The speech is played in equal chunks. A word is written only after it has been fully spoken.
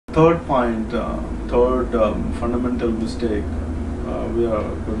Third point, third fundamental mistake we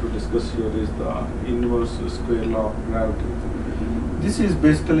are going to discuss here is the inverse square law of gravity. This is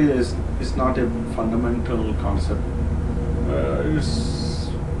basically is not a fundamental concept.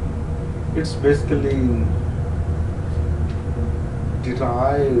 It's basically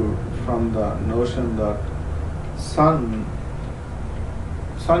derived from the notion that sun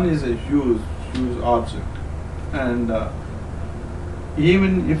is a huge object, and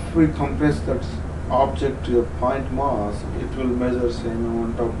even if we compress that object to a point mass, it will measure same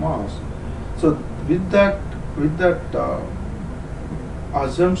amount of mass. So with that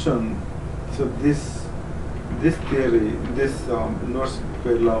assumption, so this theory, this inverse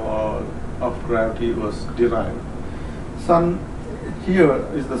square law of gravity was derived. Sun, here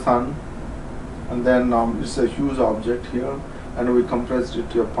is the sun, and then it's a huge object here, and we compressed it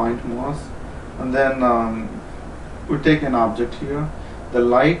to a point mass, and then we take an object here. The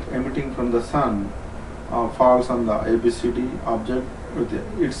light emitting from the sun falls on the ABCD object.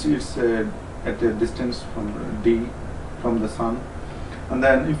 It's at a distance from d from the sun, and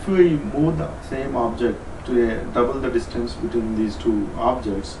then if we move the same object to double the distance between these two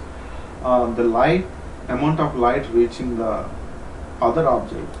objects, the amount of light reaching the other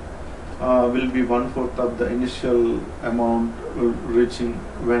object will be 1/4 of the initial amount reaching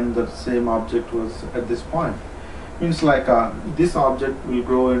when the same object was at this point. Means like this object will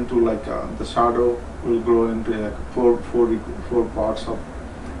grow into like the shadow will grow into like four parts of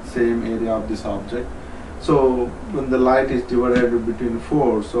same area of this object. So when the light is divided between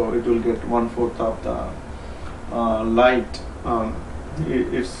four, so it will get 1/4 of the light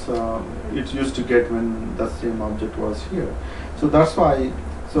it's used to get when the same object was here. So that's why.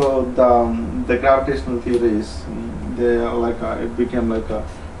 So the gravitational theories, they are like it became like a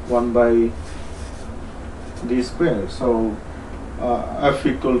 1 by d square. So F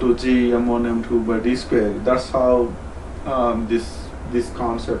equal to g m1 m2 by d square. That's how this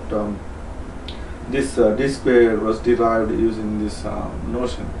concept this d square was derived using this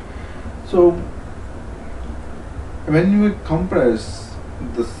notion. So when we compress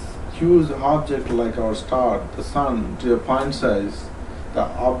this huge object like our star, the sun, to a point size, the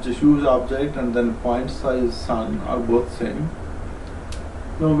huge object and then point size sun are both same.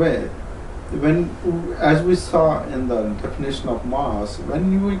 No way. As we saw in the definition of mass, when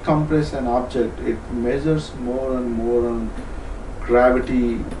we compress an object, it measures more and more on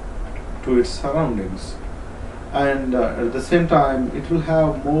gravity to its surroundings, and at the same time, it will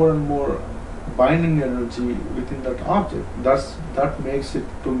have more and more binding energy within that object. That makes it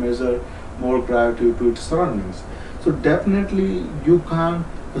to measure more gravity to its surroundings. So definitely, you can't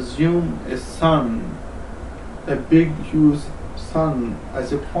assume a big, huge sun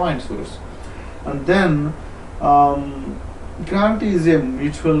as a point source. And then gravity is a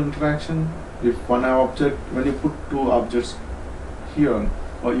mutual interaction. If one object, when you put two objects here,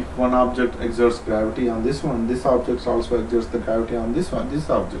 or if one object exerts gravity on this one, this object also exerts the gravity on this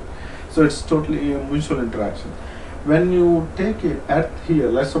object. So it's totally a mutual interaction. When you take an earth here,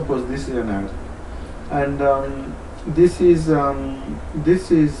 let's suppose this is an earth, and this is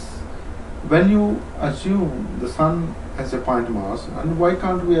when you assume the sun as a point mass, and why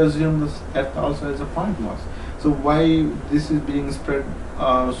can't we assume this earth also as a point mass? So why this is being spread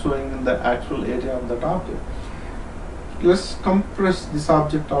showing in the actual area of that object? Let's compress this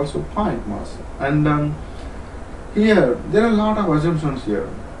object also point mass, and here there are a lot of assumptions here.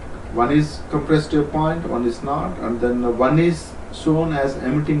 One is compressed to a point, one is not, and then one is shown as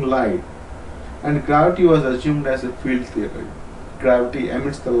emitting light, and gravity was assumed as a field theory. Gravity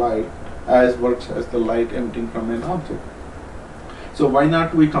emits the light as works as the light emitting from an object. So why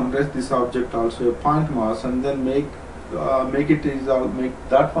not we compress this object also a point mass, and then make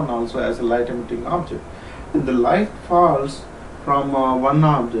that one also as a light emitting object. And the light falls from one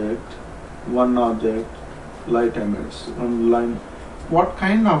object, light emits one line. What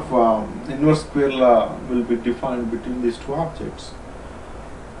kind of inverse square law will be defined between these two objects?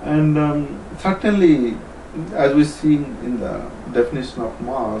 And certainly, as we see in the definition of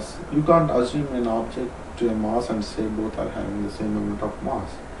mass, you can't assume an object to a mass and say both are having the same amount of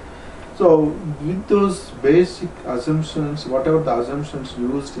mass. So with those basic assumptions, whatever the assumptions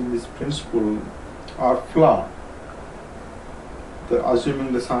used in this principle are flawed.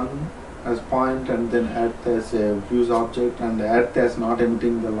 Assuming the sun as point, and then earth as a fused object, and the earth as not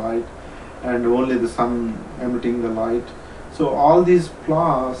emitting the light, and only the sun emitting the light. So all these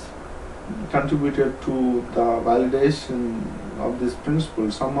flaws contributed to the validation of this principle.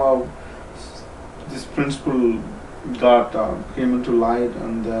 Somehow this principle came into light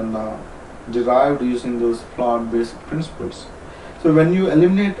and then derived using those flawed basic principles. So when you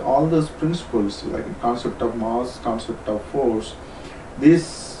eliminate all those principles, like concept of mass, concept of force,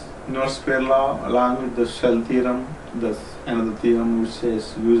 this universal square law, along with the shell theorem, this another theorem which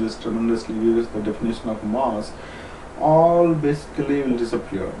tremendously uses the definition of mass, all basically will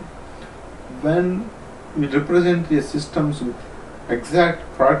disappear. When we represent the systems with exact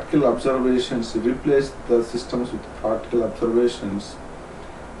practical observations, replace the systems with practical observations,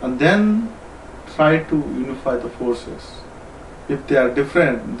 and then try to unify the forces. If they are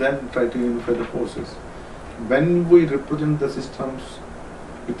different, then try to unify the forces. When we represent the systems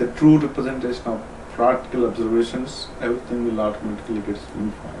with the true representation of practical observations, everything will automatically get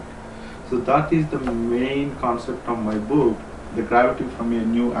unified. So that is the main concept of my book, the gravity from a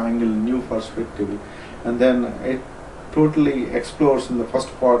new angle, new perspective. And then it totally explores in the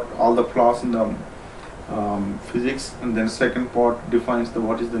first part all the flaws in the physics, and then second part defines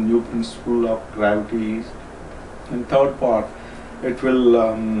what is the new principle of gravity is, and third part it will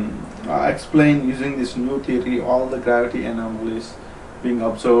explain using this new theory all the gravity anomalies being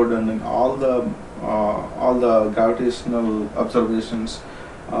observed, and then all the gravitational observations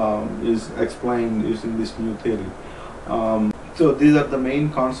is explained using this new theory. So these are the main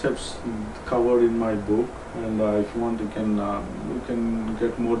concepts covered in my book, and if you want, you can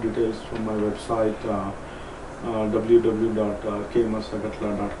get more details from my website,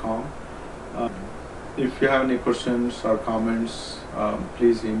 www.kmsagatla.com. If you have any questions or comments,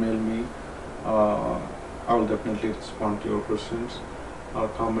 please email me. I will definitely respond to your questions or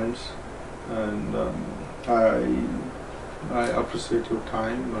comments, and I appreciate your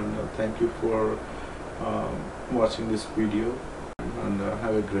time, and thank you for watching this video, and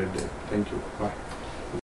have a great day. Thank you. Bye.